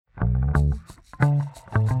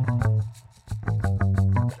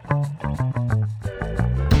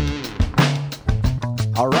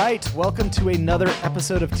All right, welcome to another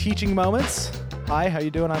episode of Teaching Moments. Hi, how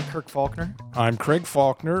you doing? I'm Kirk Faulkner. I'm Craig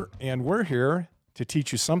Faulkner, and we're here to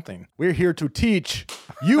teach you something. We're here to teach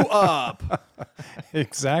you up.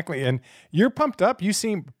 Exactly, and you're pumped up. You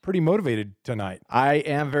seem pretty motivated tonight. I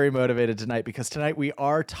am very motivated tonight because tonight we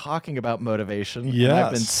are talking about motivation. Yes. And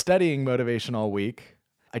I've been studying motivation all week.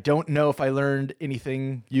 I don't know if I learned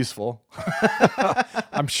anything useful.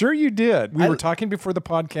 I'm sure you did. We were talking before the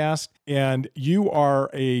podcast, and you are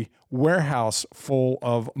a warehouse full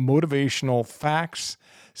of motivational facts,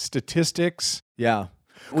 statistics. Yeah.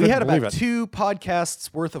 We had about 2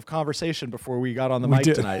 podcasts worth of conversation before we got on the mic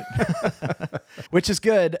tonight, which is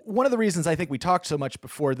good. One of the reasons I think we talked so much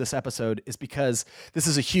before this episode is because this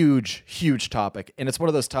is a huge, huge topic. And it's one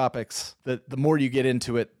of those topics that the more you get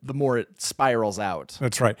into it, the more it spirals out.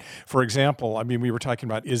 That's right. For example, I mean, we were talking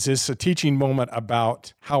about, is this a teaching moment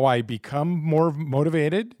about how I become more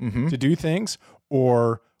motivated to do things,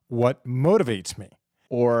 or what motivates me?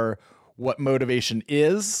 Or what motivation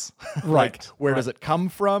is, right? Like, where does it come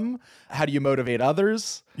from? How do you motivate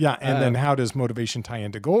others? Yeah, and then how does motivation tie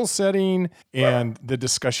into goal setting? And the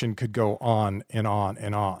discussion could go on and on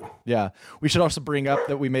and on. Yeah. We should also bring up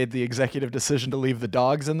that we made the executive decision to leave the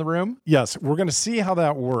dogs in the room. Yes, we're going to see how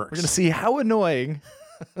that works. We're going to see how annoying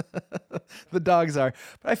the dogs are.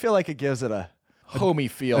 But I feel like it gives it a homey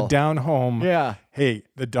feel. A down home. Yeah. Hey,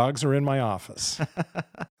 the dogs are in my office.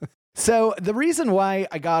 So the reason why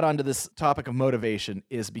I got onto this topic of motivation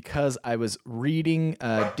is because I was reading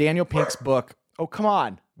Daniel Pink's book. Oh, come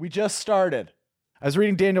on. We just started. I was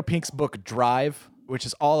reading Daniel Pink's book, Drive, which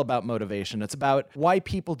is all about motivation. It's about why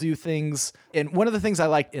people do things. And one of the things I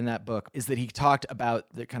liked in that book is that he talked about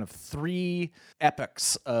the kind of 3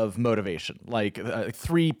 epochs of motivation, like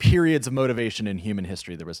 3 periods of motivation in human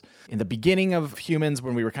history. There was in the beginning of humans,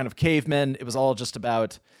 when we were kind of cavemen, it was all just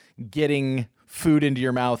about getting food into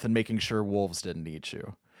your mouth and making sure wolves didn't eat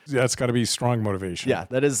you. That's got to be strong motivation. Yeah,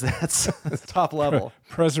 that's top level.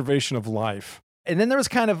 Preservation of life. And then there was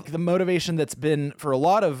kind of the motivation that's been for a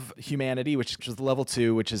lot of humanity, which is the level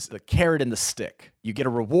 2, which is the carrot and the stick. You get a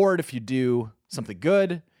reward if you do something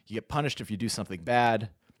good. You get punished if you do something bad.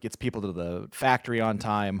 Gets people to the factory on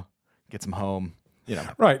time. Gets them home. You know.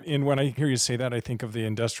 Right. And when I hear you say that, I think of the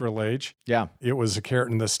industrial age. Yeah. It was a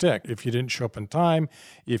carrot and the stick. If you didn't show up in time,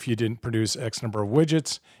 if you didn't produce X number of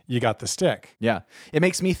widgets, you got the stick. Yeah. It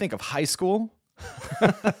makes me think of high school.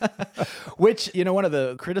 Which, one of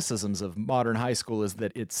the criticisms of modern high school is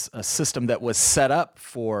that it's a system that was set up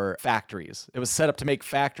for factories. It was set up to make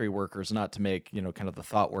factory workers, not to make, kind of the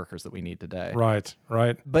thought workers that we need today. Right,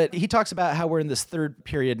 right. But he talks about how we're in this 3rd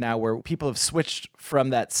period now where people have switched from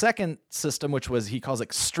that second system, which was, he calls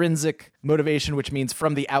extrinsic motivation, which means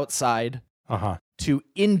from the outside, to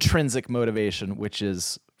intrinsic motivation, which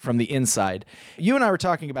is from the inside. You and I were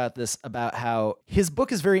talking about this, about how his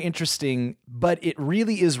book is very interesting, but it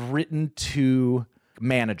really is written to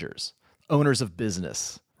managers, owners of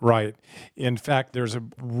business. Right. In fact, there's a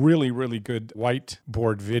really, really good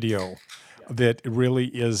whiteboard video that really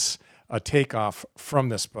is a takeoff from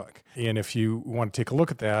this book. And if you want to take a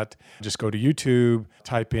look at that, just go to YouTube,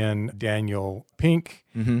 type in Daniel Pink,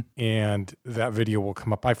 and that video will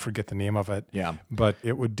come up. I forget the name of it. Yeah. But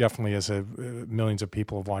it would definitely, millions of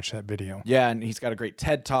people have watched that video. Yeah, and he's got a great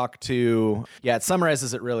TED Talk too. Yeah, it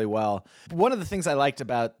summarizes it really well. One of the things I liked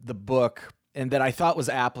about the book, and that I thought was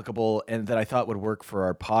applicable and that I thought would work for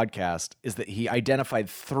our podcast, is that he identified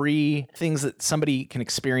 3 things that somebody can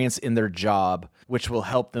experience in their job which will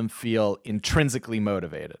help them feel intrinsically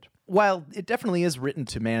motivated. While it definitely is written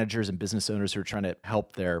to managers and business owners who are trying to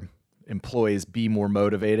help their employees be more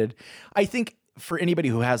motivated, I think for anybody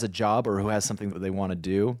who has a job or who has something that they want to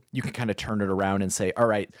do, you can kind of turn it around and say, all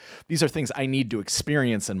right, these are things I need to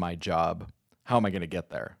experience in my job. How am I going to get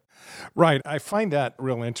there? Right. I find that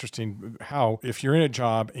real interesting how if you're in a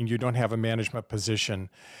job and you don't have a management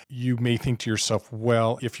position, you may think to yourself,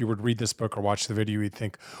 well, if you would read this book or watch the video, you'd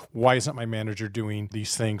think, why isn't my manager doing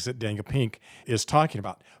these things that Daniel Pink is talking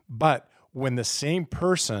about? But when the same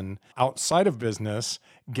person outside of business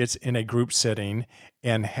gets in a group setting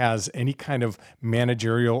and has any kind of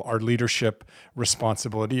managerial or leadership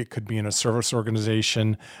responsibility, it could be in a service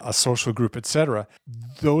organization, a social group, etc.,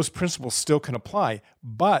 those principles still can apply,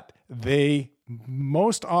 but they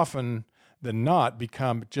most often than not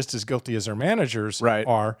become just as guilty as their managers Right.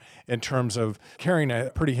 are in terms of carrying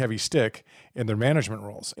a pretty heavy stick in their management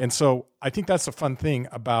roles. And so I think that's the fun thing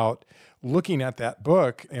about looking at that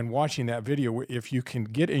book and watching that video. If you can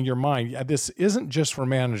get in your mind, this isn't just for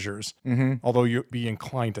managers, although you'd be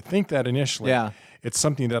inclined to think that initially. Yeah. It's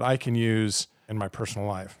something that I can use in my personal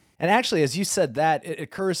life. And actually, as you said that, it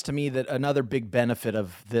occurs to me that another big benefit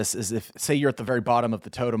of this is if, say, you're at the very bottom of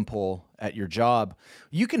the totem pole at your job,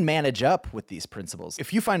 you can manage up with these principles.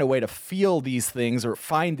 If you find a way to feel these things or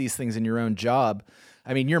find these things in your own job,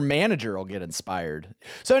 I mean, your manager will get inspired.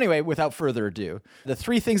 So anyway, without further ado, the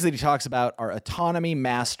 3 things that he talks about are autonomy,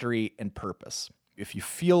 mastery, and purpose. If you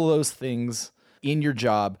feel those things in your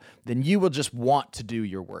job, then you will just want to do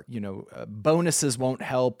your work. Bonuses won't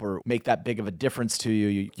help or make that big of a difference to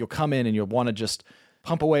you. You'll come in and you'll want to just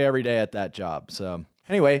pump away every day at that job. So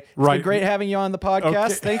anyway, it's been great having you on the podcast.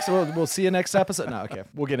 Okay. Thanks. We'll see you next episode. No, okay.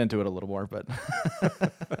 We'll get into it a little more, but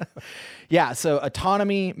yeah. So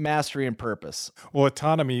autonomy, mastery, and purpose. Well,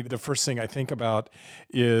 autonomy, the first thing I think about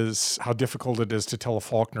is how difficult it is to tell a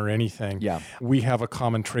Faulkner anything. Yeah. We have a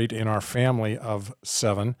common trait in our family of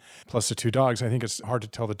 7 plus the 2 dogs. I think it's hard to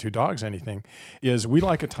tell the 2 dogs anything, is we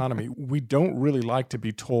like autonomy. We don't really like to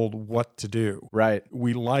be told what to do. Right.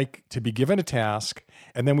 We like to be given a task,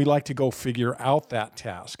 and then we like to go figure out that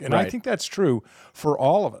task. And I Right. think that's true for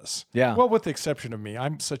all of us. Yeah. Well, with the exception of me.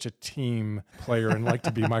 I'm such a team player and like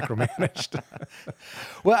to be micromanaged.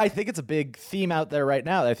 Well, I think it's a big theme out there right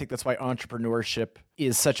now. I think that's why entrepreneurship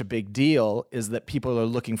is such a big deal, is that people are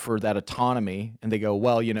looking for that autonomy and they go,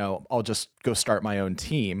 well, I'll just go start my own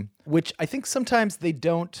team, which I think sometimes they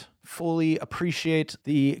don't fully appreciate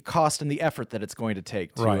the cost and the effort that it's going to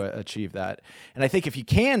take to Right. achieve that. And I think if you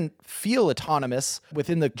can feel autonomous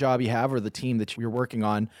within the job you have or the team that you're working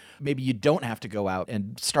on, maybe you don't have to go out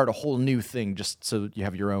and start a whole new thing just so you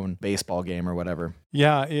have your own baseball game or whatever.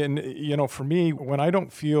 Yeah. And, for me, when I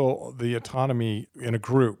don't feel the autonomy in a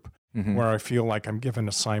group, where I feel like I'm given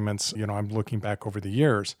assignments, I'm looking back over the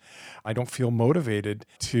years, I don't feel motivated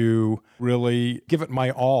to really give it my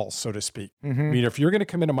all, so to speak. I mean, if you're going to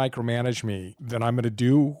come in and micromanage me, then I'm going to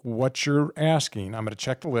do what you're asking. I'm going to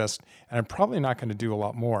check the list, and I'm probably not going to do a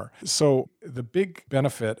lot more. So the big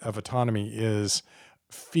benefit of autonomy is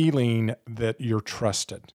feeling that you're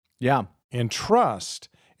trusted. Yeah. And trust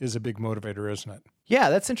is a big motivator, isn't it? Yeah,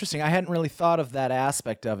 that's interesting. I hadn't really thought of that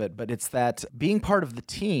aspect of it, but it's that being part of the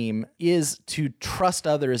team is to trust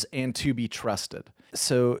others and to be trusted.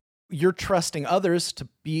 So you're trusting others to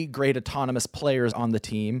be great autonomous players on the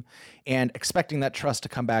team and expecting that trust to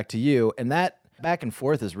come back to you. And that back and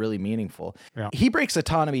forth is really meaningful. Yeah. He breaks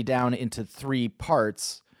autonomy down into 3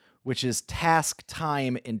 parts, which is task,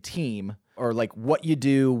 time, and team, or like what you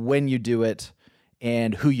do, when you do it,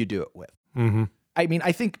 and who you do it with. Mm-hmm. I mean,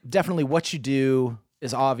 I think definitely what you do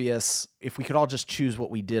is obvious. If we could all just choose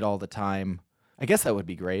what we did all the time, I guess that would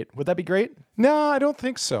be great. Would that be great? No, I don't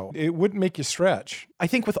think so. It wouldn't make you stretch. I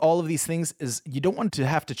think with all of these things is you don't want to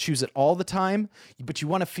have to choose it all the time, but you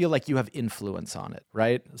want to feel like you have influence on it,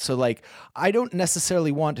 right? So like, I don't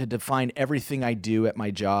necessarily want to define everything I do at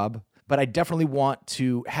my job, but I definitely want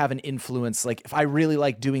to have an influence. Like if I really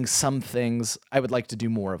like doing some things, I would like to do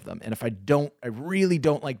more of them. And if I really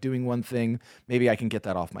don't like doing one thing, maybe I can get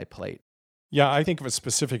that off my plate. Yeah, I think of a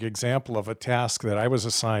specific example of a task that I was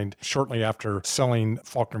assigned shortly after selling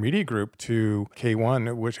Faulkner Media Group to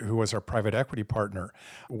K1, who was our private equity partner.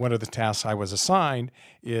 One of the tasks I was assigned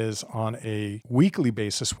is on a weekly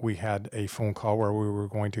basis, we had a phone call where we were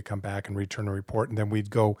going to come back and return a report, and then we'd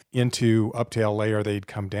go up to LA, or they'd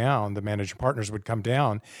come down, the managing partners would come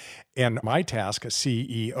down. And my task as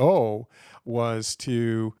CEO was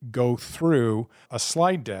to go through a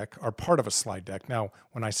slide deck, or part of a slide deck. Now,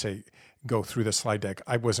 when I say go through the slide deck,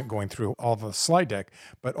 I wasn't going through all the slide deck,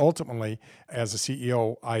 but ultimately, as a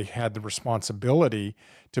CEO, I had the responsibility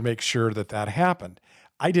to make sure that that happened.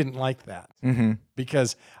 I didn't like that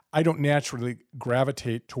because I don't naturally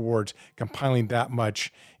gravitate towards compiling that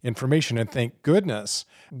much information. And thank goodness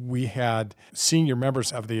we had senior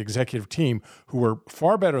members of the executive team who were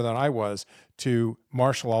far better than I was to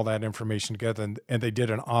marshal all that information together, and they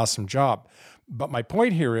did an awesome job. But my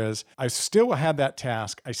point here is I still had that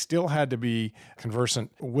task. I still had to be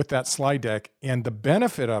conversant with that slide deck. And the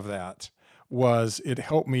benefit of that was it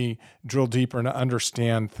helped me drill deeper and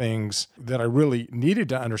understand things that I really needed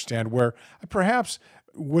to understand where I perhaps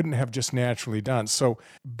wouldn't have just naturally done. So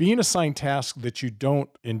being assigned tasks that you don't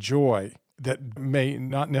enjoy, that may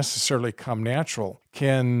not necessarily come natural,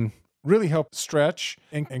 can really help stretch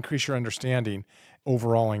and increase your understanding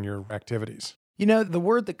overall in your activities. You know, the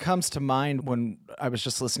word that comes to mind when I was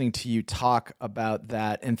just listening to you talk about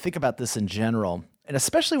that and think about this in general, and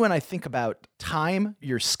especially when I think about time,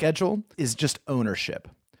 your schedule, is just ownership.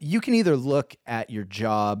 You can either look at your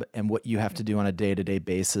job and what you have to do on a day-to-day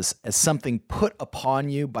basis as something put upon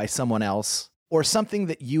you by someone else, or something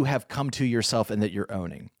that you have come to yourself and that you're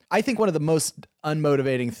owning. I think one of the most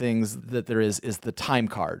unmotivating things that there is the time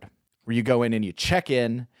card, where you go in and you check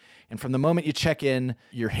in, and from the moment you check in,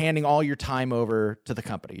 you're handing all your time over to the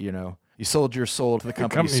company. You know, you sold your soul to the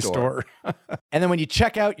company store. And then when you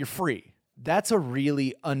check out, you're free. That's a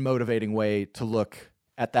really unmotivating way to look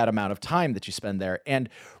at that amount of time that you spend there. And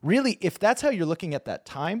really, if that's how you're looking at that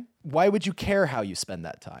time, why would you care how you spend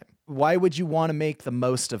that time? Why would you want to make the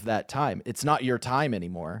most of that time? It's not your time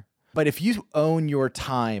anymore. But if you own your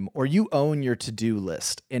time, or you own your to-do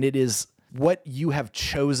list, and it is what you have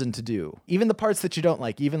chosen to do, even the parts that you don't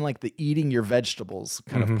like, even like the eating your vegetables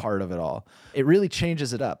kind of part of it all, it really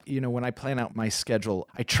changes it up. You know, when I plan out my schedule,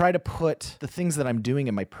 I try to put the things that I'm doing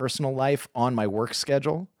in my personal life on my work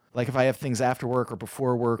schedule. Like if I have things after work or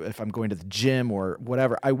before work, if I'm going to the gym or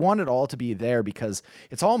whatever, I want it all to be there because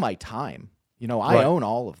it's all my time. You know, I own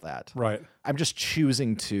all of that. Right. I'm just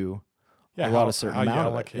choosing to allot a certain amount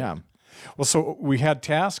of it. Yeah. Well, so we had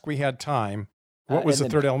task, we had time. What was the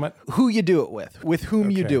third element? Who you do it with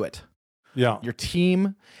whom you do it. Yeah. Your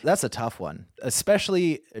team, that's a tough one,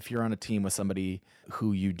 especially if you're on a team with somebody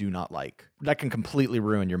who you do not like. That can completely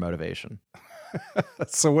ruin your motivation.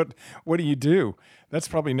 So what do you do? That's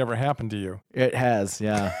probably never happened to you. It has,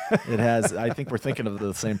 yeah. It has. I think we're thinking of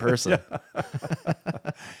the same person.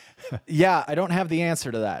 Yeah, I don't have the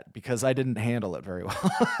answer to that because I didn't handle it very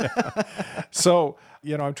well. So,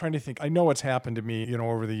 you know, I'm trying to think. I know what's happened to me, you know,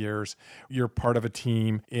 over the years. You're part of a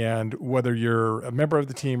team, and whether you're a member of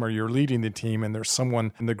the team or you're leading the team and there's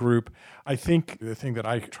someone in the group, I think the thing that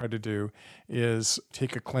I try to do is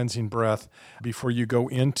take a cleansing breath before you go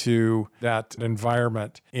into that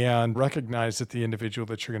environment and recognize that the individual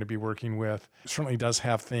that you're going to be working with certainly does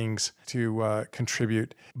have things to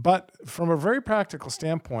contribute. But from a very practical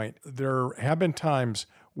standpoint, there have been times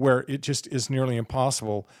where it just is nearly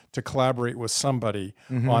impossible to collaborate with somebody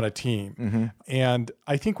on a team. And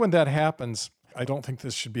I think when that happens, I don't think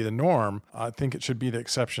this should be the norm. I think it should be the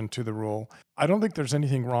exception to the rule. I don't think there's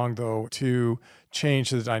anything wrong, though, to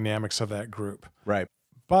change the dynamics of that group. Right.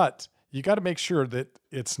 But you got to make sure that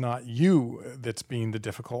it's not you that's being the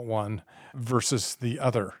difficult one versus the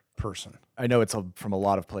other person. I know it's from a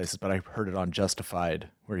lot of places, but I heard it on Justified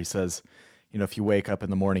where he says, you know, if you wake up in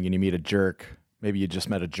the morning and you meet a jerk, maybe you just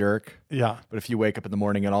met a jerk. Yeah. But if you wake up in the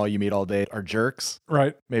morning and all you meet all day are jerks,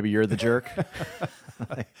 right? Maybe you're the jerk.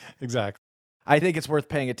 Exactly. I think it's worth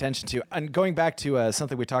paying attention to. And going back to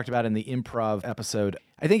something we talked about in the improv episode,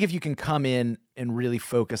 I think if you can come in and really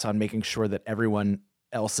focus on making sure that everyone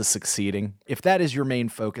else is succeeding, if that is your main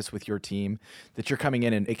focus with your team, that you're coming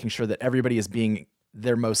in and making sure that everybody is being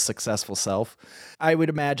their most successful self, I would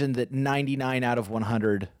imagine that 99 out of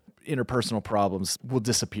 100 interpersonal problems will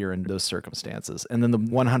disappear in those circumstances. And then the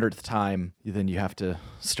 100th time, then you have to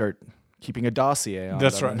start keeping a dossier on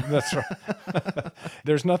That's them. right. That's right.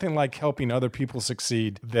 There's nothing like helping other people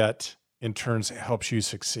succeed that in turn helps you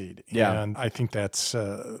succeed. Yeah. And I think that's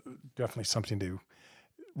definitely something to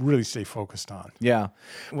really stay focused on. Yeah.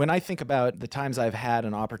 When I think about the times I've had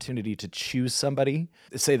an opportunity to choose somebody,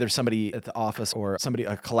 say there's somebody at the office or somebody,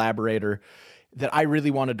 a collaborator that I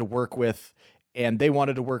really wanted to work with and they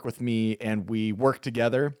wanted to work with me and we worked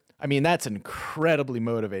together. I mean, that's incredibly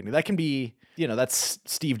motivating. That can be, you know, that's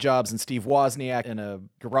Steve Jobs and Steve Wozniak in a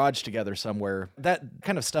garage together somewhere. That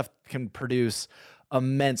kind of stuff can produce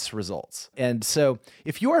immense results. And so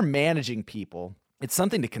if you are managing people, it's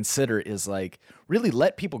something to consider is like really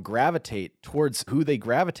let people gravitate towards who they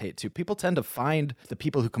gravitate to. People tend to find the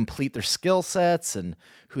people who complete their skill sets and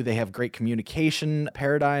who they have great communication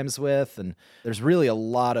paradigms with. And there's really a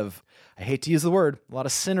lot of, I hate to use the word, a lot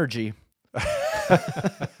of synergy.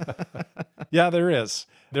 Yeah, there is.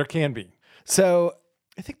 There can be. So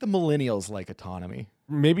I think the millennials like autonomy.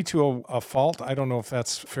 Maybe to a fault. I don't know if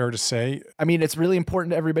that's fair to say. I mean, it's really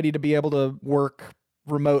important to everybody to be able to work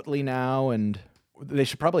remotely now, and they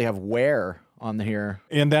should probably have where on here.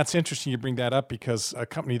 And that's interesting you bring that up because a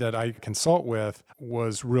company that I consult with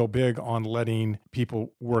was real big on letting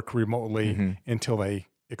people work remotely until they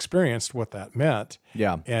experienced what that meant.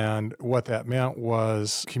 Yeah. And what that meant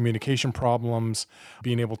was communication problems,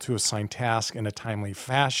 being able to assign tasks in a timely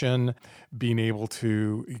fashion, being able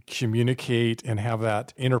to communicate and have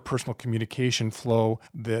that interpersonal communication flow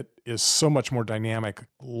that is so much more dynamic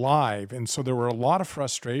live. And so there were a lot of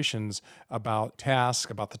frustrations about tasks,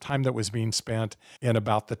 about the time that was being spent, and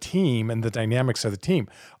about the team and the dynamics of the team.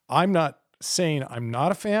 I'm not saying I'm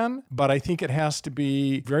not a fan, but I think it has to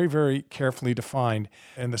be very, very carefully defined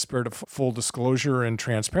in the spirit of full disclosure and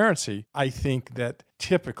transparency. I think that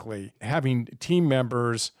typically having team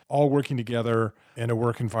members all working together in a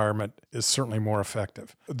work environment is certainly more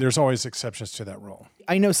effective. There's always exceptions to that rule.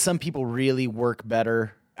 I know some people really work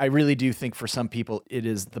better. I really do think for some people it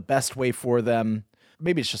is the best way for them.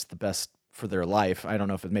 Maybe it's just the best for their life. I don't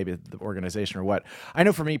know if it's maybe the organization or what. I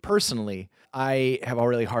know for me personally, I have a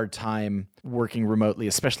really hard time working remotely,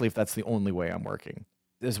 especially if that's the only way I'm working.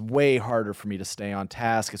 It's way harder for me to stay on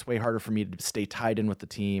task. It's way harder for me to stay tied in with the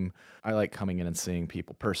team. I like coming in and seeing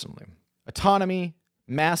people personally. Autonomy,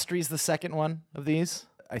 mastery is the second one of these.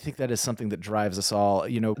 I think that is something that drives us all.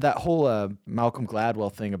 You know, that whole Malcolm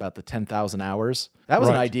Gladwell thing about the 10,000 hours, that was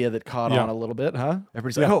an idea that caught on a little bit, huh?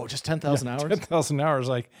 Everybody's like, oh, just 10,000 hours? 10,000 hours,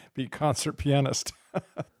 like be a concert pianist.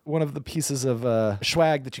 One of the pieces of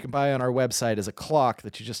swag that you can buy on our website is a clock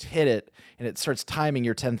that you just hit it and it starts timing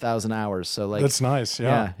your 10,000 hours. So like, that's nice.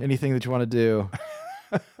 Yeah. Anything that you want to do.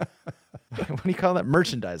 What do you call that?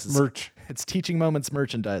 Merchandise. It's Teaching Moments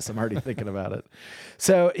merchandise. I'm already thinking about it.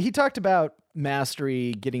 So he talked about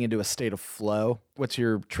mastery, getting into a state of flow. What's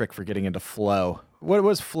your trick for getting into flow? What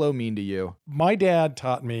does flow mean to you? My dad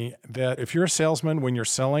taught me that if you're a salesman, when you're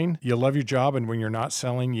selling, you love your job, and when you're not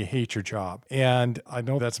selling, you hate your job. And I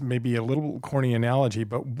know that's maybe a little corny analogy,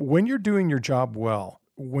 but when you're doing your job well,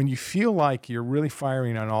 when you feel like you're really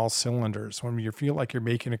firing on all cylinders, when you feel like you're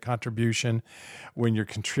making a contribution, when you're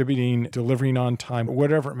contributing, delivering on time,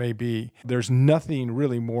 whatever it may be, there's nothing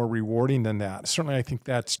really more rewarding than that. Certainly, I think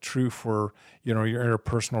that's true for, your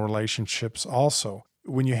interpersonal relationships also.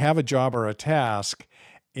 When you have a job or a task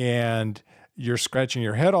and you're scratching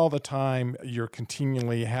your head all the time, you're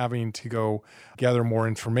continually having to go gather more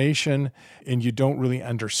information, and you don't really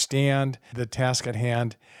understand the task at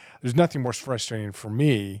hand, there's nothing more frustrating for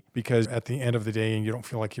me, because at the end of the day, and you don't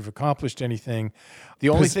feel like you've accomplished anything. The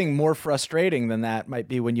only thing more frustrating than that might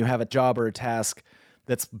be when you have a job or a task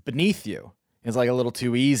that's beneath you. It's like a little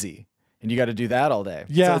too easy, and you got to do that all day.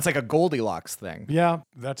 Yeah. So it's like a Goldilocks thing. Yeah,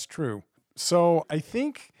 that's true. So I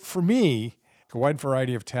think for me, a wide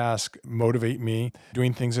variety of tasks motivate me.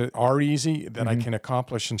 Doing things that are easy, that I can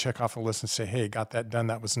accomplish and check off a list and say, hey, got that done.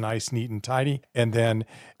 That was nice, neat, and tidy. And then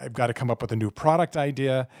I've got to come up with a new product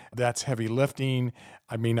idea. That's heavy lifting.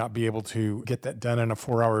 I may not be able to get that done in a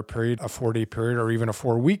 4-hour period, a 4-day period, or even a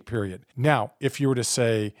 4-week period. Now, if you were to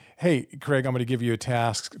say, hey, Craig, I'm going to give you a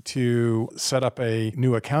task to set up a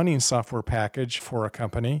new accounting software package for a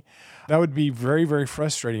company, that would be very, very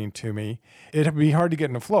frustrating to me. It'd be hard to get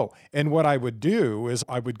in the flow. And what I would do is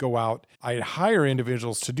I would go out, I'd hire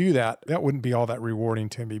individuals to do that. That wouldn't be all that rewarding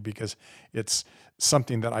to me, because it's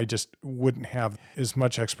something that I just wouldn't have as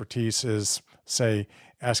much expertise as, say,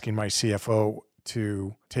 asking my CFO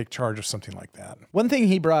to take charge of something like that. One thing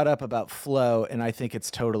he brought up about flow, and I think it's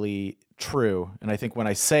totally true, and I think when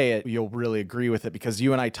I say it, you'll really agree with it, because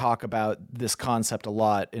you and I talk about this concept a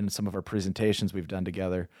lot in some of our presentations we've done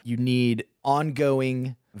together. You need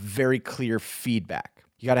ongoing, very clear feedback.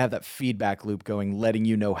 You got to have that feedback loop going, letting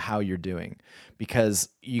you know how you're doing, because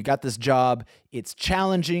you got this job. It's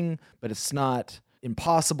challenging, but it's not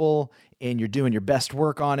impossible, and you're doing your best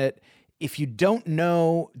work on it. If you don't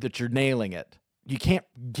know that you're nailing it, you can't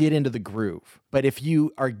get into the groove. But if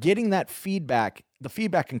you are getting that feedback, the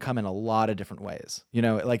feedback can come in a lot of different ways. You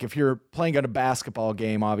know, like if you're playing at a basketball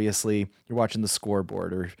game, obviously you're watching the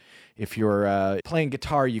scoreboard, or if you're playing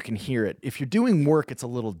guitar, you can hear it. If you're doing work, it's a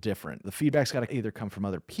little different. The feedback's got to either come from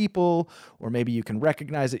other people, or maybe you can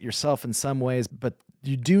recognize it yourself in some ways, but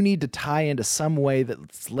you do need to tie into some way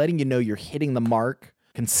that's letting you know you're hitting the mark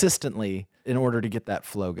consistently in order to get that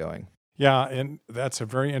flow going. Yeah, and that's a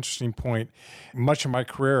very interesting point. Much of my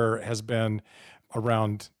career has been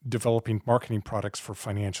around developing marketing products for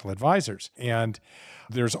financial advisors. And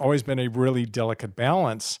there's always been a really delicate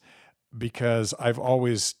balance, because I've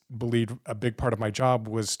always believed a big part of my job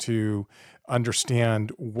was to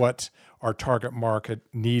understand what our target market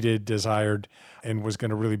needed, desired, and was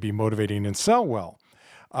going to really be motivating and sell well.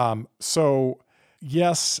 So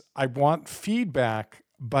yes, I want feedback,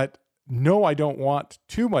 but no, I don't want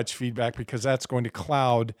too much feedback, because that's going to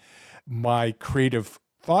cloud my creative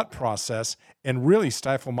thought process and really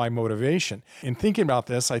stifle my motivation. In thinking about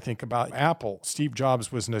this, I think about Apple. Steve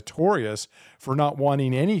Jobs was notorious for not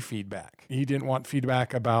wanting any feedback. He didn't want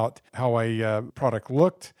feedback about how a product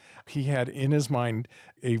looked. He had in his mind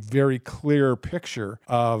a very clear picture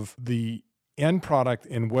of the end product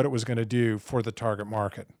and what it was going to do for the target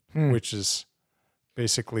market, which is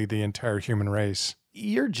basically the entire human race.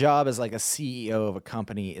 Your job as like a CEO of a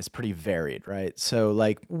company is pretty varied, right? So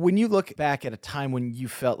like when you look back at a time when you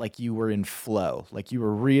felt like you were in flow, like you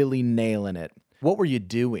were really nailing it, what were you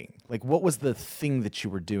doing? Like what was the thing that you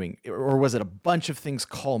were doing? Or was it a bunch of things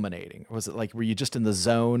culminating? Or was it like, were you just in the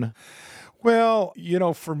zone? Well,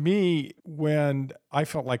 for me, when I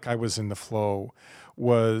felt like I was in the flow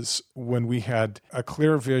was when we had a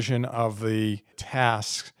clear vision of the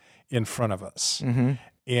tasks in front of us. Mm-hmm.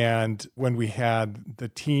 And when we had the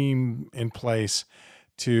team in place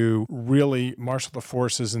to really marshal the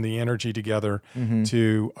forces and the energy together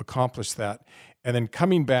to accomplish that. And then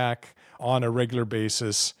coming back on a regular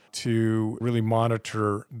basis to really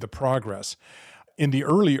monitor the progress. In the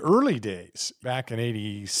early days, back in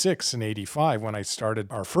 86 and 85, when I started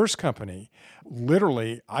our first company,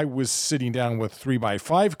 literally I was sitting down with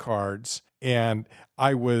 3x5 cards and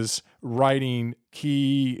I was writing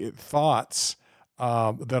key thoughts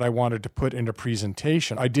that I wanted to put in a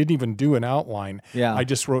presentation. I didn't even do an outline. Yeah. I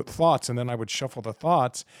just wrote thoughts, and then I would shuffle the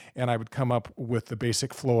thoughts, and I would come up with the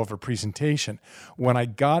basic flow of a presentation. When I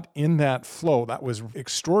got in that flow, that was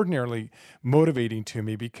extraordinarily motivating to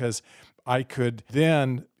me because I could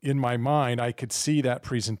then, in my mind, I could see that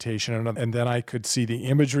presentation, and then I could see the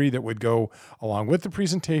imagery that would go along with the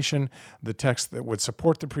presentation, the text that would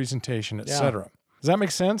support the presentation, et cetera. Does that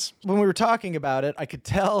make sense? When we were talking about it, I could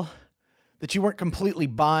tell that you weren't completely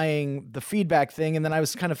buying the feedback thing. And then I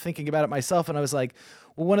was kind of thinking about it myself, and I was like,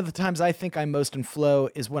 well, one of the times I think I'm most in flow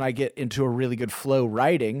is when I get into a really good flow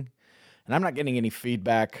writing, and I'm not getting any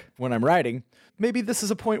feedback when I'm writing. Maybe this is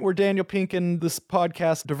a point where Daniel Pink and this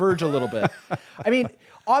podcast diverge a little bit. I mean,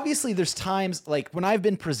 obviously there's times like when I've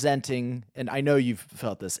been presenting, and I know you've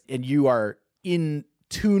felt this, and you are in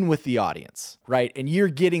tune with the audience, right? And you're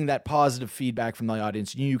getting that positive feedback from the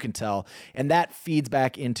audience, you can tell, and that feeds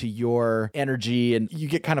back into your energy and you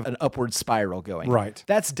get kind of an upward spiral going. Right.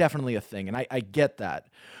 That's definitely a thing, and I get that.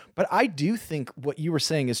 But I do think what you were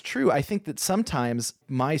saying is true. I think that sometimes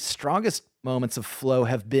my strongest moments of flow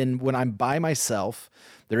have been when I'm by myself.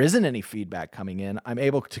 There isn't any feedback coming in. I'm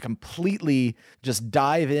able to completely just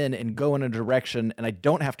dive in and go in a direction, and I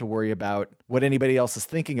don't have to worry about what anybody else is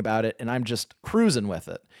thinking about it, and I'm just cruising with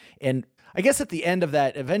it. And I guess at the end of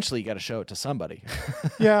that, eventually you got to show it to somebody.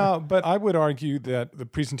 Yeah, but I would argue that the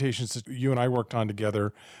presentations that you and I worked on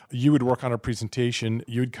together, you would work on a presentation,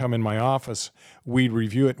 you'd come in my office, we'd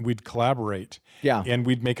review it, and we'd collaborate. Yeah. And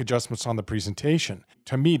we'd make adjustments on the presentation.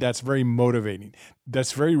 To me, that's very motivating.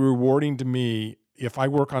 That's very rewarding to me. If I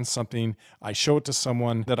work on something, I show it to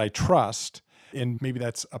someone that I trust, and maybe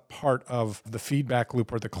that's a part of the feedback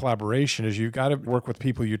loop or the collaboration is you got to work with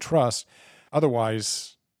people you trust.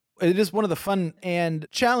 Otherwise, it is one of the fun and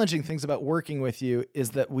challenging things about working with you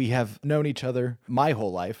is that we have known each other my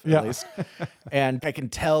whole life, at least. And I can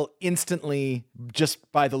tell instantly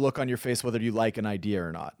just by the look on your face whether you like an idea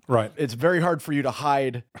or not. Right. It's very hard for you to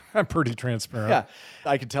hide. I'm pretty transparent. Yeah.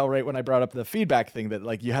 I could tell right when I brought up the feedback thing that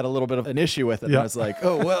like you had a little bit of an issue with it. Yeah. And I was like,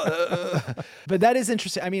 oh, well. But that is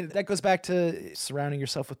interesting. I mean, that goes back to surrounding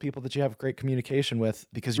yourself with people that you have great communication with,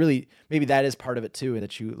 because really maybe that is part of it too,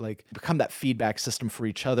 that you like become that feedback system for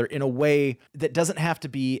each other in a way that doesn't have to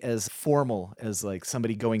be as formal as like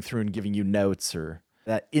somebody going through and giving you notes or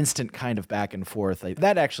that instant kind of back and forth.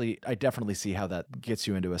 That actually, I definitely see how that gets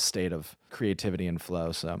you into a state of creativity and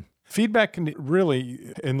flow. So feedback can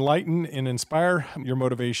really enlighten and inspire your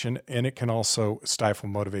motivation, and it can also stifle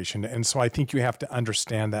motivation. And so I think you have to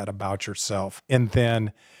understand that about yourself. And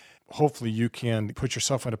then hopefully you can put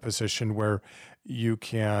yourself in a position where you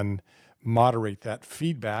can moderate that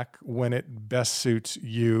feedback when it best suits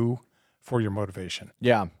you for your motivation.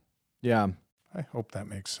 Yeah. Yeah. I hope that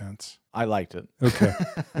makes sense. I liked it. Okay.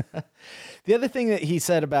 The other thing that he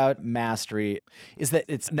said about mastery is that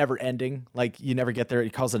it's never ending. Like you never get there.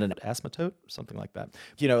 He calls it an asymptote, something like that.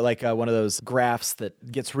 You know, like one of those graphs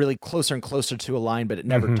that gets really closer and closer to a line, but it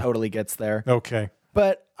never totally gets there. Okay.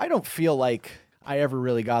 But I don't feel like I ever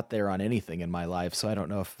really got there on anything in my life. So I don't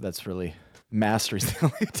know if that's really mastery is the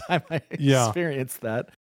only time I experienced that.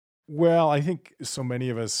 Well, I think so many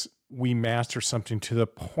of us, we master something to the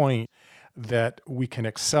point that we can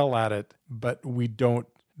excel at it, but we don't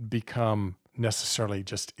become necessarily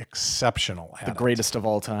just exceptional at it. The greatest of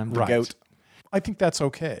all time, the Right. GOAT. I think that's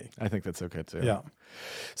okay. I think that's okay too. Yeah.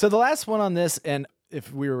 So the last one on this, and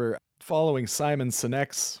if we were following Simon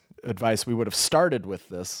Sinek's advice, we would have started with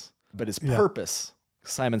this, but his purpose,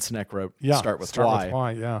 Simon Sinek wrote, start with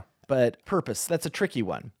why. Yeah. But purpose, that's a tricky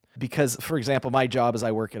one. Because, for example, my job is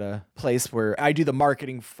I work at a place where I do the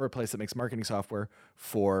marketing for a place that makes marketing software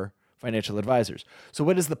for financial advisors. So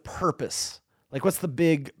what is the purpose? Like, what's the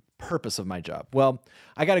big purpose of my job? Well,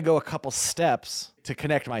 I got to go a couple steps to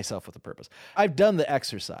connect myself with the purpose. I've done the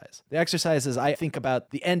exercise. The exercise is I think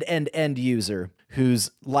about the end user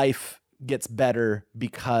whose life gets better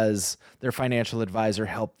because their financial advisor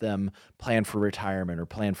helped them plan for retirement or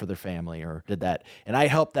plan for their family or did that. And I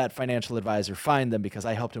helped that financial advisor find them because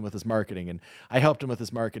I helped him with his marketing. And I helped him with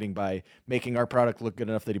his marketing by making our product look good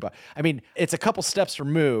enough that he bought. I mean, it's a couple steps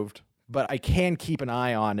removed, but I can keep an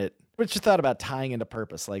eye on it. What you thought about tying into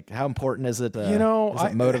purpose? Like, how important is it? Is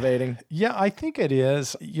it motivating? Yeah, I think it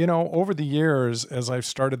is. Over the years, as I've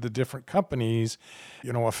started the different companies,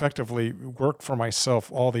 effectively worked for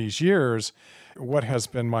myself all these years, what has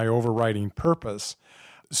been my overriding purpose?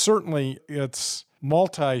 Certainly, it's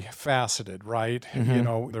multifaceted, right?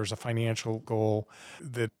 Mm-hmm. There's a financial goal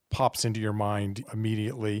that pops into your mind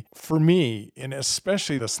immediately. For me, and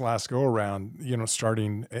especially this last go around,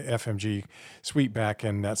 starting FMG Suite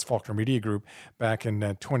that's Faulkner Media Group back in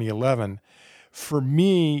 2011, for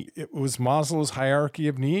me, it was Maslow's hierarchy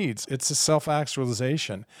of needs. It's a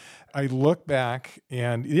self-actualization. I look back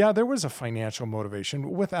and there was a financial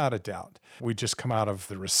motivation without a doubt. We just come out of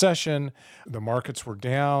the recession. The markets were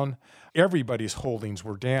down. Everybody's holdings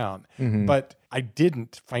were down. Mm-hmm. But I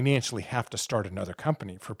didn't financially have to start another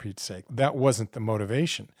company, for Pete's sake. That wasn't the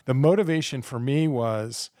motivation. The motivation for me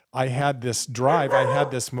was I had this drive. I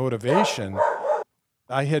had this motivation.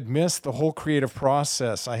 I had missed the whole creative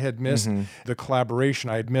process. I had missed the collaboration.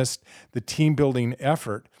 I had missed the team building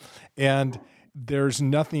effort. And there's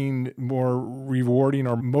nothing more rewarding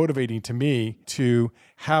or motivating to me to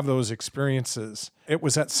have those experiences. It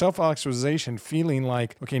was that self-actualization, feeling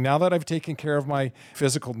like, okay, now that I've taken care of my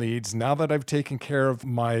physical needs, now that I've taken care of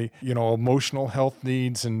my, emotional health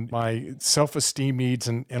needs and my self-esteem needs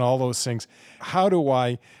and all those things, how do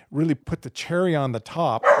I really put the cherry on the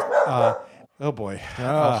top? Oh boy.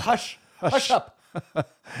 Hush up.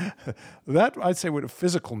 That, I'd say, would have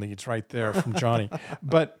physical needs right there from Johnny.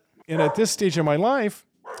 And at this stage of my life,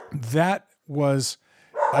 that was,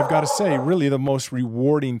 I've got to say, really the most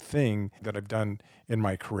rewarding thing that I've done in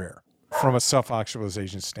my career from a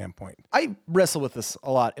self-actualization standpoint. I wrestle with this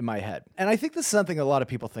a lot in my head. And I think this is something a lot of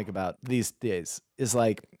people think about these days, is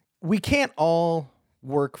like, we can't all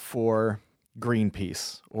work for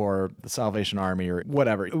Greenpeace or the Salvation Army or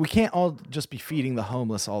whatever. We can't all just be feeding the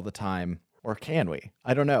homeless all the time. Or can we?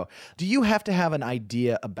 I don't know. Do you have to have an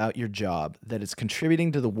idea about your job that is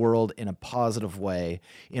contributing to the world in a positive way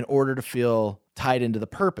in order to feel tied into the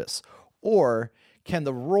purpose? Or can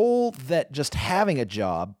the role that just having a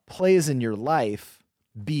job plays in your life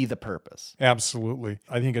be the purpose? Absolutely.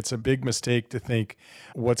 I think it's a big mistake to think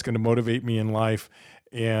what's going to motivate me in life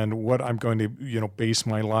and what I'm going to, base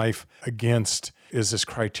my life against is this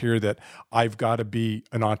criteria that I've got to be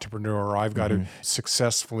an entrepreneur or I've got to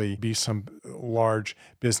successfully be some large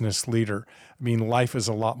business leader. I mean, life is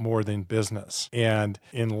a lot more than business. And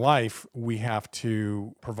in life, we have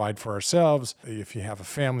to provide for ourselves. If you have a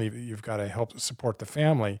family, you've got to help support the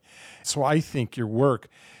family. So I think your work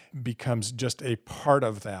becomes just a part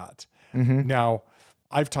of that. Mm-hmm. Now,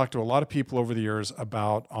 I've talked to a lot of people over the years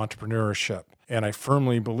about entrepreneurship, and I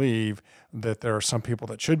firmly believe that there are some people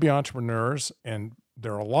that should be entrepreneurs, and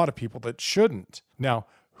there are a lot of people that shouldn't. Now,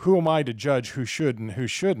 who am I to judge who should and who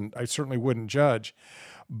shouldn't? I certainly wouldn't judge,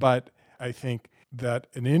 but I think that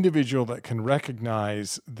an individual that can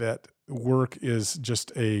recognize that work is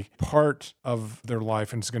just a part of their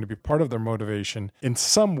life and is going to be part of their motivation in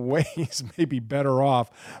some ways may be better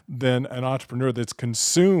off than an entrepreneur that's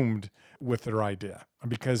consumed with their idea,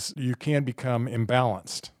 because you can become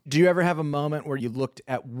imbalanced. Do you ever have a moment where you looked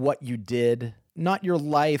at what you did, not your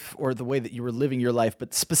life or the way that you were living your life,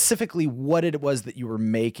 but specifically what it was that you were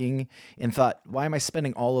making, and thought, why am I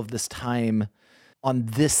spending all of this time on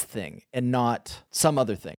this thing and not some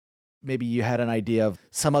other thing? Maybe you had an idea of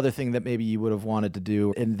some other thing that maybe you would have wanted to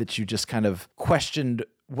do and that you just kind of questioned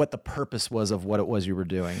what the purpose was of what it was you were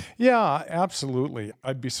doing. Yeah, absolutely.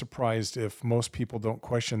 I'd be surprised if most people don't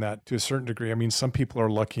question that to a certain degree. I mean, some people are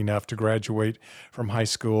lucky enough to graduate from high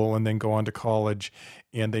school and then go on to college,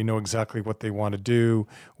 and they know exactly what they want to do,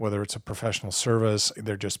 whether it's a professional service,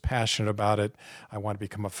 they're just passionate about it. I want to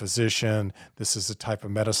become a physician. This is the type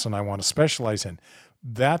of medicine I want to specialize in.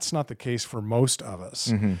 That's not the case for most of us.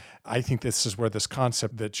 Mm-hmm. I think this is where this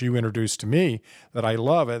concept that you introduced to me that I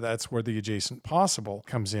love, that's where the adjacent possible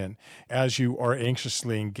comes in. As you are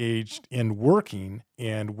anxiously engaged in working,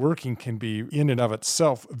 and working can be in and of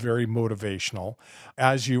itself very motivational.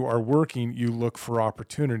 As you are working, you look for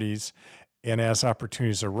opportunities. And as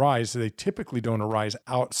opportunities arise, they typically don't arise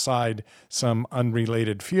outside some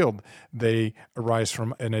unrelated field. They arise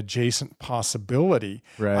from an adjacent possibility.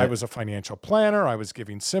 Right. I was a financial planner. I was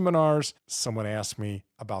giving seminars. Someone asked me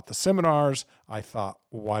about the seminars. I thought,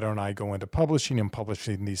 why don't I go into publishing and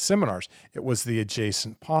publishing these seminars? It was the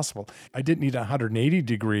adjacent possible. I didn't need a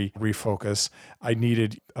 180-degree refocus. I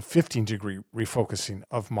needed a 15-degree refocusing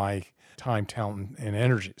of my time, talent, and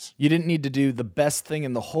energies. You didn't need to do the best thing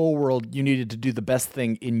in the whole world. You needed to do the best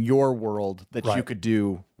thing in your world that you could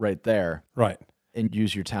do right there. Right. And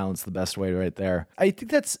use your talents the best way right there. I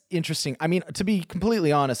think that's interesting. I mean, to be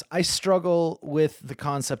completely honest, I struggle with the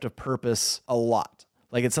concept of purpose a lot.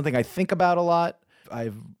 Like, it's something I think about a lot.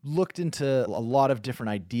 I've looked into a lot of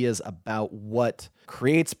different ideas about what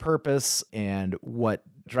creates purpose and what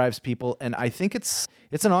drives people. And I think it's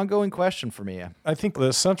an ongoing question for me. I think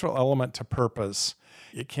the central element to purpose,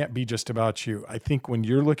 it can't be just about you. I think when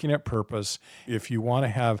you're looking at purpose, if you want to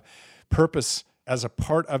have purpose as a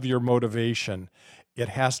part of your motivation, it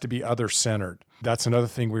has to be other-centered. That's another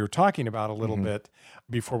thing we were talking about a little bit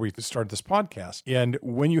before we started this podcast. And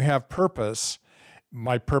when you have purpose,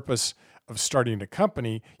 my purpose of starting a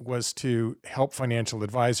company was to help financial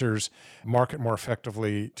advisors market more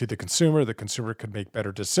effectively to the consumer. The consumer could make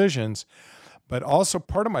better decisions. But also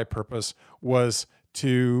part of my purpose was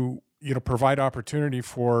to provide opportunity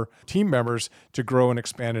for team members to grow and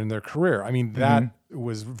expand in their career. I mean, that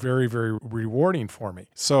was very, very rewarding for me.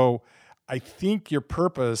 So I think your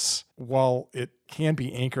purpose, while it can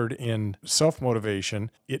be anchored in self-motivation,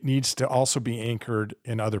 it needs to also be anchored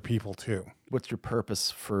in other people too. What's your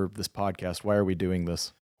purpose for this podcast? Why are we doing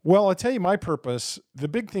this? Well, I'll tell you my purpose. The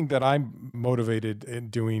big thing that I'm motivated in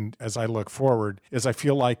doing as I look forward is I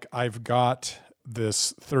feel like I've got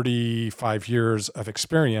this 35 years of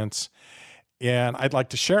experience and I'd like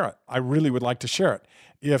to share it. I really would like to share it.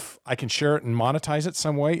 If I can share it and monetize it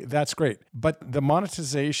some way, that's great. But the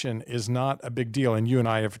monetization is not a big deal. And you and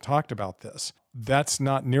I have talked about this. That's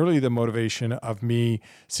not nearly the motivation of me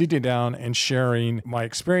sitting down and sharing my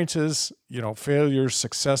experiences, failures,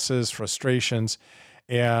 successes, frustrations.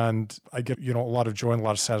 And I get, a lot of joy and a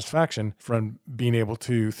lot of satisfaction from being able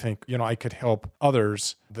to think, I could help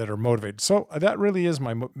others that are motivated. So that really is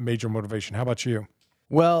my major motivation. How about you?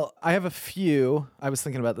 Well, I have a few. I was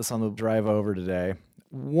thinking about this on the drive over today.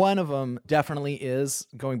 One of them definitely is,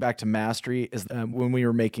 going back to mastery, is when we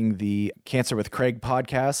were making the Cancer with Craig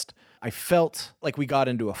podcast, I felt like we got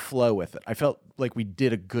into a flow with it. I felt like we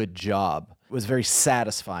did a good job. It was very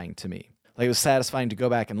satisfying to me. Like, it was satisfying to go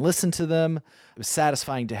back and listen to them. It was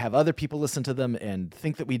satisfying to have other people listen to them and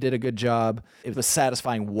think that we did a good job. It was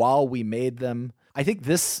satisfying while we made them. I think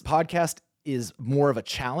this podcast is more of a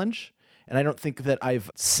challenge. And I don't think that I've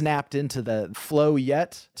snapped into the flow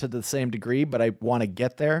yet to the same degree, but I want to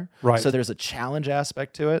get there. Right. So there's a challenge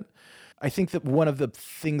aspect to it. I think that one of the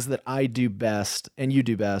things that I do best, and you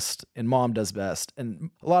do best, and Mom does best,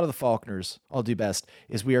 and a lot of the Faulkners all do best,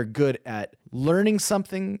 is we are good at learning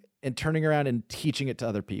something and turning around and teaching it to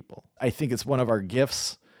other people. I think it's one of our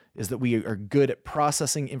gifts, is that we are good at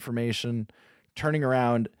processing information, turning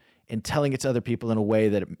around and telling it to other people in a way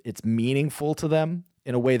that it's meaningful to them,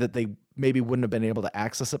 in a way that they maybe wouldn't have been able to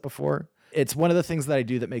access it before. It's one of the things that I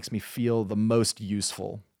do that makes me feel the most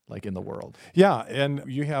useful, like, in the world. Yeah, and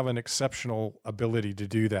you have an exceptional ability to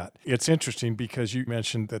do that. It's interesting because you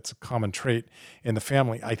mentioned that's a common trait in the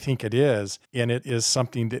family. I think it is, and it is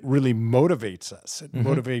something that really motivates us. It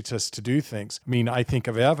motivates us to do things. I mean, I think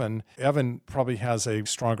of Evan. Evan probably has a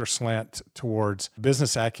stronger slant towards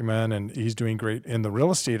business acumen, and he's doing great in the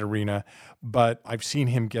real estate arena, but I've seen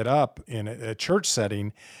him get up in a church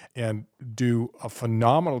setting and do a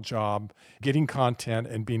phenomenal job getting content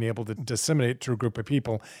and being able to disseminate to a group of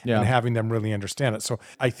people and having them really understand it. So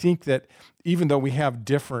I think that even though we have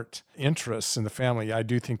different interests in the family, I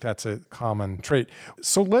do think that's a common trait.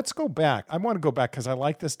 So let's go back. I want to go back because I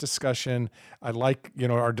like this discussion. I like,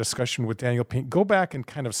 our discussion with Daniel Pink. Go back and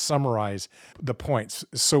kind of summarize the points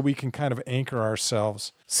so we can kind of anchor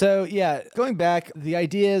ourselves. So yeah, going back, the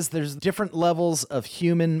idea is there's different levels of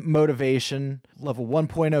human motivation, level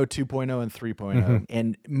 1.0, 2.0, and 3.0.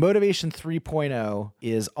 And motivation 3.0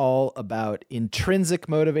 is all about intrinsic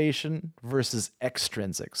motivation versus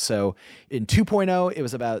extrinsic. So in 2.0, it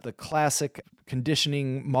was about the classic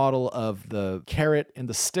conditioning model of the carrot and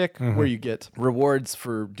the stick, where you get rewards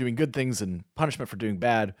for doing good things and punishment for doing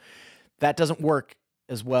bad. That doesn't work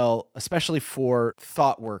as well, especially for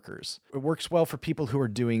thought workers. It works well for people who are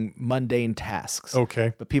doing mundane tasks.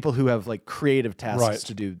 Okay. But people who have like creative tasks Right.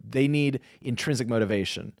 to do, they need intrinsic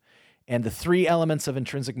motivation. And the three elements of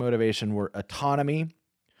intrinsic motivation were autonomy,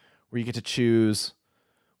 where you get to choose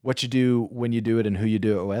what you do, when you do it, and who you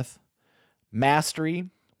do it with. Mastery,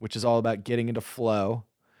 which is all about getting into flow.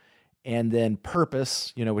 And then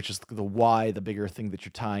purpose, which is the why, the bigger thing that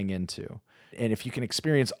you're tying into. And if you can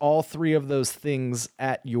experience all three of those things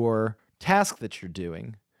at your task that you're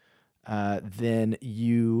doing, then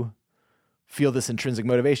you feel this intrinsic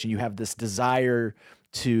motivation. You have this desire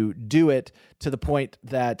to do it, to the point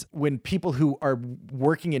that when people who are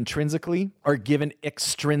working intrinsically are given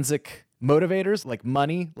extrinsic motivators like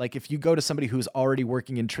money, like if you go to somebody who's already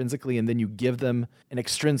working intrinsically and then you give them an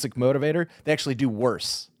extrinsic motivator, they actually do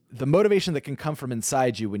worse. The motivation that can come from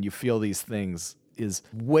inside you when you feel these things is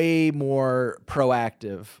way more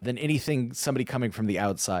proactive than anything somebody coming from the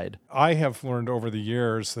outside. I have learned over the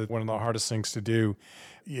years that one of the hardest things to do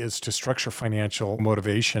is to structure financial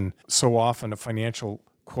motivation. So often a financial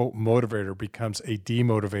quote motivator becomes a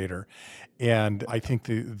demotivator. And I think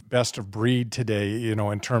the best of breed today,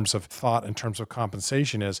 in terms of thought, in terms of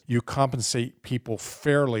compensation, is you compensate people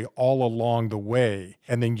fairly all along the way.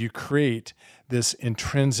 And then you create this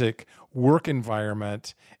intrinsic work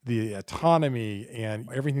environment, the autonomy and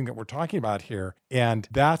everything that we're talking about here. And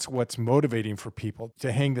that's what's motivating for people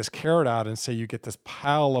to hang this carrot out and say you get this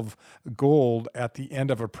pile of gold at the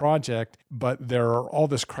end of a project, but there are all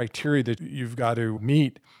this criteria that you've got to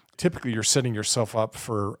meet. Typically, you're setting yourself up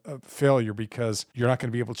for failure because you're not going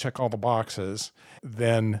to be able to check all the boxes.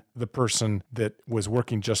 Then the person that was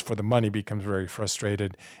working just for the money becomes very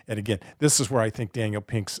frustrated. And again, this is where I think Daniel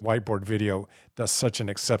Pink's whiteboard video does such an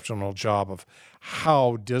exceptional job of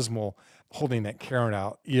how dismal holding that carrot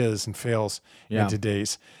out is and fails in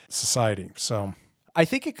today's society. So I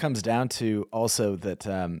think it comes down to also that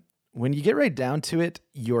when you get right down to it,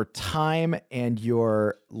 your time and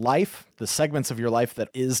your life, the segments of your life that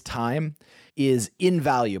is time, is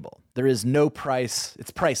invaluable. There is no price.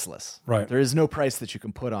 It's priceless. Right. There is no price that you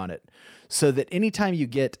can put on it. So that anytime you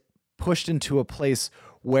get pushed into a place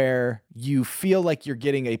where you feel like you're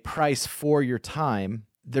getting a price for your time,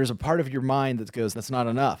 there's a part of your mind that goes, that's not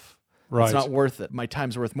enough. Right. It's not worth it. My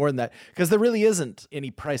time's worth more than that, because there really isn't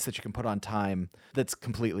any price that you can put on time that's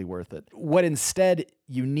completely worth it. What instead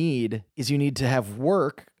you need is you need to have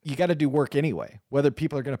work. You got to do work anyway, whether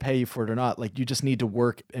people are going to pay you for it or not. Like, you just need to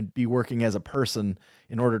work and be working as a person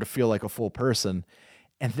in order to feel like a full person.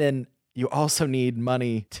 And then you also need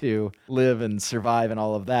money to live and survive and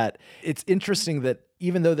all of that. It's interesting that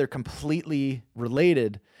even though they're completely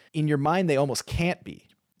related, in your mind, they almost can't be.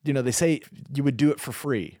 They say you would do it for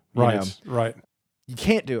free. Right. You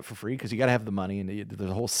can't do it for free because you got to have the money, and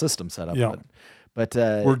there's a whole system set up. Yeah. But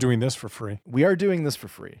we're doing this for free. We are doing this for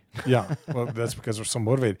free. Yeah. Well, that's because we're so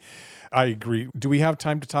motivated. I agree. Do we have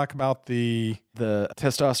time to talk about the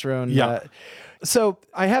testosterone? Yeah. So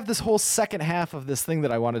I have this whole second half of this thing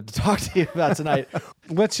that I wanted to talk to you about tonight.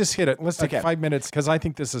 Let's just hit it. Let's take Okay. 5 minutes because I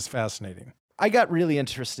think this is fascinating. I got really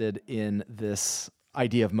interested in this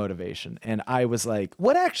idea of motivation. And I was like,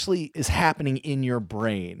 what actually is happening in your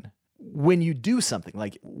brain when you do something?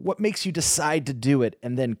 Like, what makes you decide to do it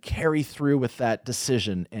and then carry through with that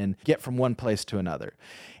decision and get from one place to another?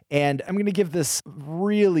 And I'm going to give this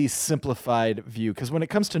really simplified view, because when it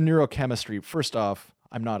comes to neurochemistry, first off,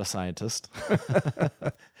 I'm not a scientist.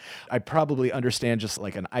 I probably understand just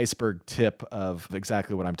like an iceberg tip of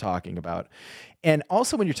exactly what I'm talking about. And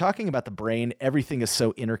also, when you're talking about the brain, everything is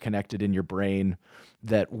so interconnected in your brain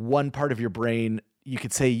that one part of your brain, you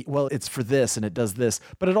could say, well, it's for this and it does this,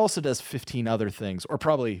 but it also does 15 other things, or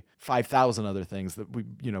probably 5,000 other things that we,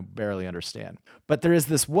 barely understand. But there is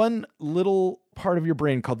this one little part of your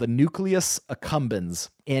brain called the nucleus accumbens,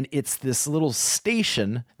 and it's this little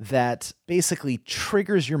station that basically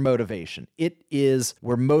triggers your motivation. It is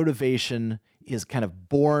where motivation is kind of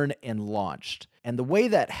born and launched. And the way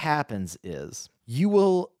that happens is you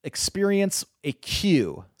will experience a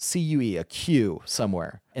cue, C-U-E, a cue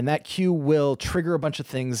somewhere. And that cue will trigger a bunch of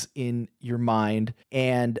things in your mind,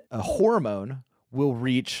 and a hormone will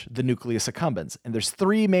reach the nucleus accumbens. And there's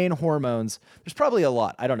three main hormones. There's probably a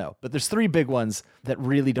lot, I don't know, but there's three big ones that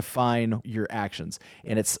really define your actions.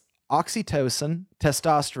 And it's oxytocin,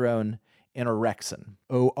 testosterone, and orexin,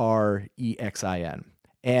 O-R-E-X-I-N.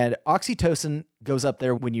 And oxytocin goes up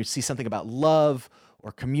there when you see something about love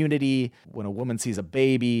or community. When a woman sees a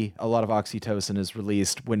baby, a lot of oxytocin is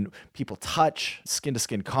released. When people touch,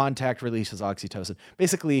 skin-to-skin contact releases oxytocin.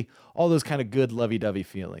 Basically, all those kind of good lovey-dovey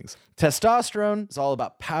feelings. Testosterone is all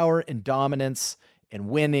about power and dominance and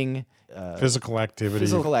winning. physical activity.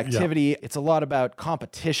 Yeah. It's a lot about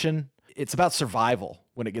competition. It's about survival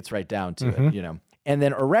when it gets right down to it, you know. And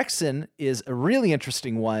then orexin is a really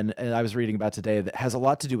interesting one, and I was reading about today, that has a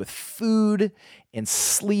lot to do with food and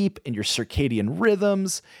sleep and your circadian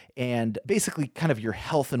rhythms and basically kind of your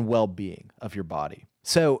health and well-being of your body.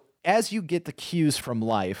 So as you get the cues from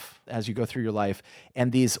life, as you go through your life,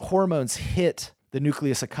 and these hormones hit the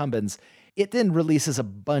nucleus accumbens, it then releases a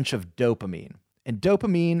bunch of dopamine. And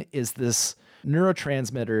dopamine is this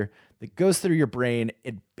neurotransmitter that goes through your brain.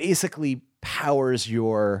 It basically powers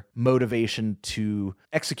your motivation to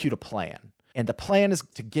execute a plan. And the plan is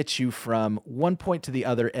to get you from one point to the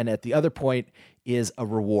other, and at the other point is a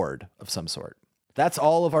reward of some sort. That's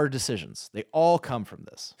all of our decisions. They all come from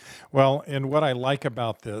this. Well, and what I like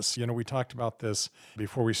about this, you know, we talked about this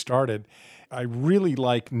before we started. I really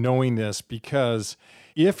like knowing this because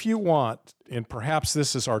if you want, and perhaps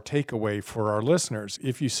this is our takeaway for our listeners,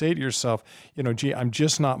 if you say to yourself, you know, gee, I'm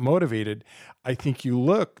just not motivated, I think you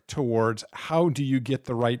look towards how do you get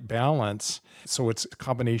the right balance. So it's a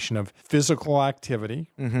combination of physical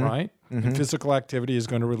activity, right? And physical activity is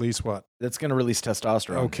going to release what? That's going to release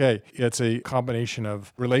testosterone. Okay. It's a combination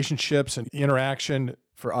of relationships and interaction.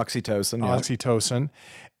 For oxytocin. Oxytocin.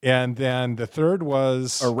 And then the third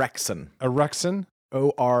was? Orexin. Orexin?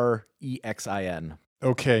 Orexin.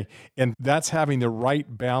 Okay. And that's having the right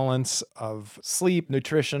balance of sleep,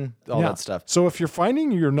 nutrition, all that stuff. So if you're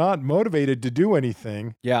finding you're not motivated to do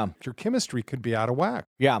anything, your chemistry could be out of whack.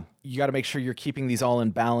 Yeah. You got to make sure you're keeping these all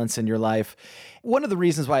in balance in your life. One of the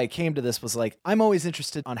reasons why I came to this was like, I'm always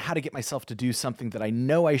interested on how to get myself to do something that I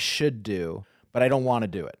know I should do, but I don't want to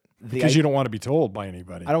do it. Because you don't want to be told by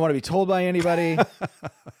anybody. I don't want to be told by anybody.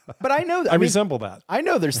 But I know that. I resemble that. I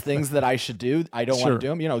know there's things that I should do. I don't want to do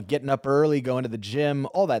them. You know, getting up early, going to the gym,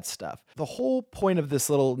 all that stuff. The whole point of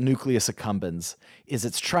this little nucleus accumbens is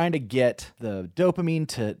it's trying to get the dopamine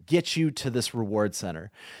to get you to this reward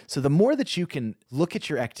center. So the more that you can look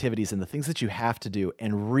at your activities and the things that you have to do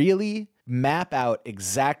and really map out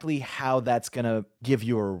exactly how that's going to give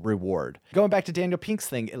you a reward. Going back to Daniel Pink's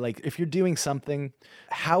thing, like if you're doing something,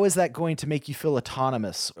 how is that going to make you feel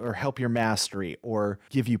autonomous or help your mastery or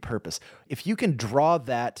give you purpose? If you can draw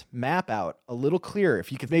that map out a little clearer,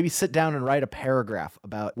 if you could maybe sit down and write a paragraph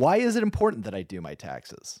about why is it important that I do my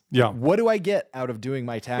taxes? Yeah. What do I get out of doing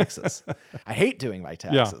my taxes? I hate doing my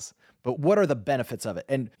taxes. Yeah. But what are the benefits of it?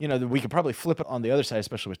 And, you know, we could probably flip it on the other side,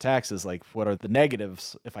 especially with taxes. Like, what are the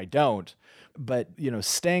negatives if I don't? But, you know,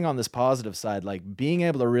 staying on this positive side, like being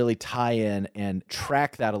able to really tie in and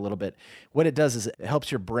track that a little bit, what it does is it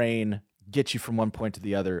helps your brain get you from one point to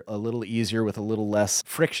the other a little easier with a little less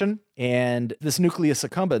friction. And this nucleus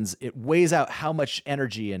accumbens, it weighs out how much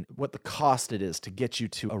energy and what the cost it is to get you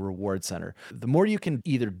to a reward center. The more you can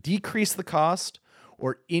either decrease the cost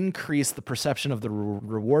or increase the perception of the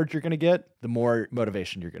reward you're going to get, the more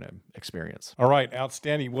motivation you're going to experience. All right,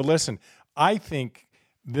 outstanding. Well, listen, I think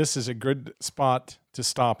this is a good spot to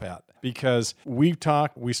stop at because we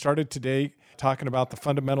started today talking about the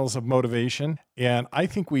fundamentals of motivation, and I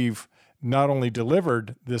think we've not only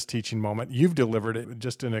delivered this teaching moment, you've delivered it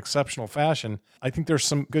just in exceptional fashion. I think there's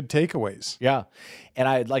some good takeaways. Yeah. And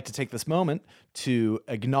I'd like to take this moment to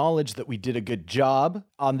acknowledge that we did a good job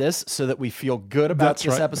on this so that we feel good about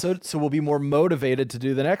this episode. So we'll be more motivated to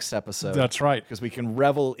do the next episode. That's right. Because we can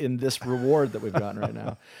revel in this reward that we've gotten right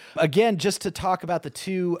now. Again, just to talk about the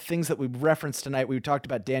two things that we referenced tonight, we talked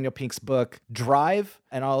about Daniel Pink's book, Drive,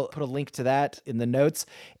 and I'll put a link to that in the notes.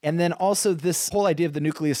 And then also this whole idea of the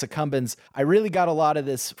nucleus accumbens. I really got a lot of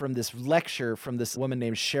this from this lecture from this woman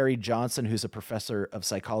named Sherry Johnson, who's a professor of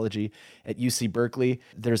psychology at UC Berkeley.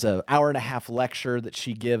 There's an hour-and-a-half lecture that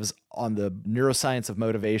she gives on the neuroscience of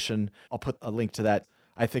motivation. I'll put a link to that.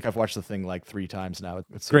 I think I've watched the thing like 3 times now.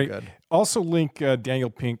 It's so great. Good. Also link Daniel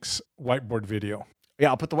Pink's whiteboard video. Yeah,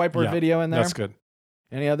 I'll put the whiteboard video in there. That's good.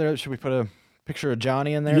 Any other? Should we put a picture of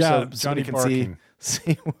Johnny in there so Johnny can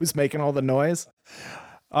see who's making all the noise?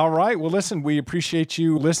 All right. Well, listen, we appreciate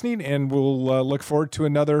you listening, and we'll look forward to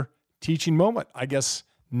another teaching moment. I guess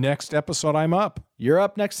next episode I'm up. You're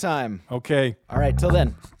up next time. Okay. All right. Till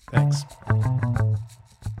then. Thanks.